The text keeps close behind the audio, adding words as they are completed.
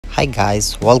Hi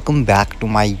guys, welcome back to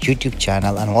my YouTube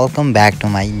channel and welcome back to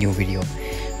my new video.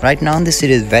 Right now this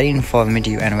video is very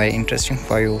informative and very interesting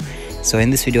for you. So in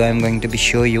this video I am going to be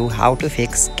show you how to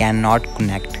fix cannot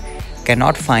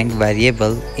find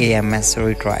variable AMS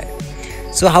retry.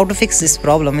 So how to fix this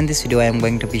problem in this video I am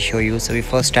going to be show you. So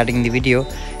before starting the video,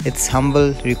 it's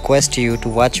humble request to you to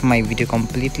watch my video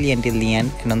completely until the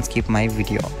end and don't skip my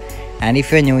video. And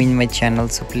if you're new in my channel,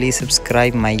 so please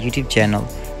subscribe my YouTube channel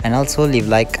and also leave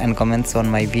like and comments on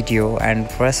my video and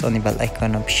press on the bell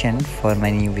icon option for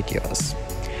my new videos.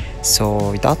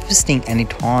 So without wasting any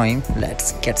time,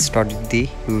 let's get started the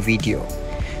video.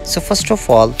 So first of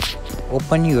all,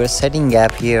 open your setting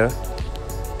app here,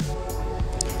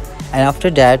 and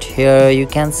after that here you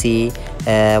can see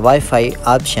Wi-Fi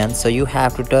option. So you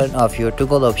have to turn off your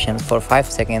toggle option for 5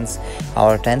 seconds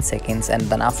or 10 seconds, and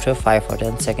then after 5 or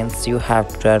 10 seconds you have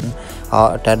to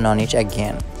turn on it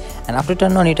again. And after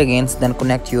turn on it again, then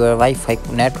connect your Wi-Fi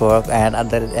network, and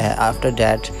after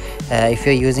that if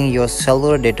you're using your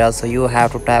cellular data, so you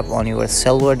have to tap on your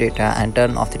cellular data and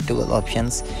turn off the toggle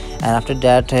options. And after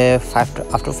that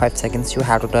after 5 seconds you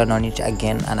have to turn on it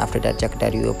again, and after that check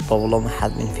that your problem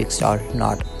has been fixed or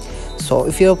not. So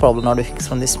if your problem not fixed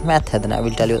from this method, then I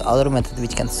will tell you the other method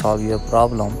which can solve your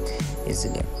problem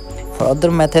easily. For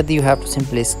other method, you have to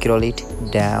simply scroll it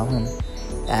down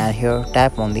and here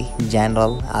tap on the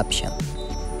general option.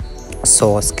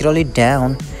 So scroll it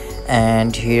down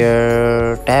and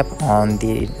here tap on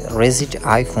the reset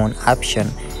iPhone option,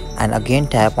 and again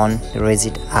tap on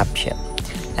reset option.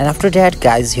 And after that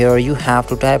guys, here you have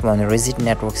to tap on the reset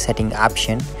network setting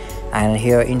option, and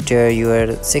here enter your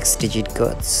 6-digit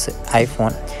codes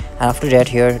iPhone, and after that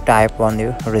here type on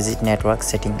the reset network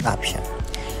setting option.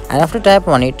 And after tap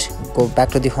on it, go back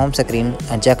to the home screen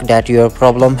and check that your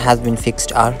problem has been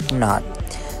fixed or not.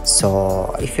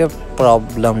 So if your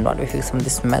problem not fixed from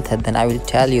this method, then I will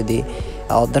tell you the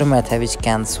other method which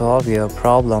can solve your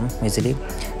problem easily.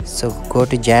 So go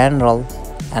to general,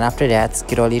 and after that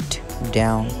scroll it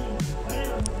down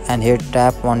and here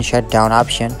tap on shutdown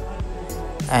option,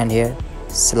 and here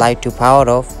slide to power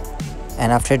off,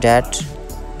 and after that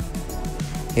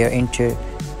here enter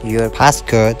your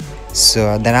passcode.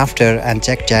 So then after and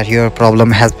check that your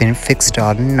problem has been fixed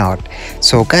or not.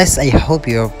 So guys, I hope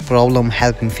your problem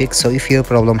has been fixed. So if your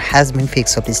problem has been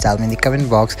fixed, so please tell me in the comment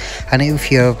box, and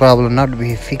if your problem not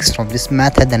be fixed from this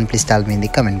method, then please tell me in the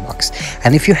comment box.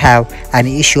 And if you have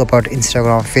any issue about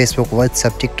Instagram, Facebook,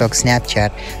 WhatsApp, TikTok,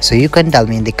 Snapchat, so you can tell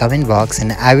me in the comment box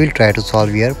and I will try to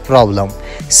solve your problem.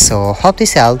 So hope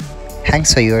this helped.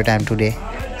 Thanks for your time today,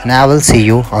 and I will see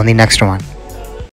you on the next one.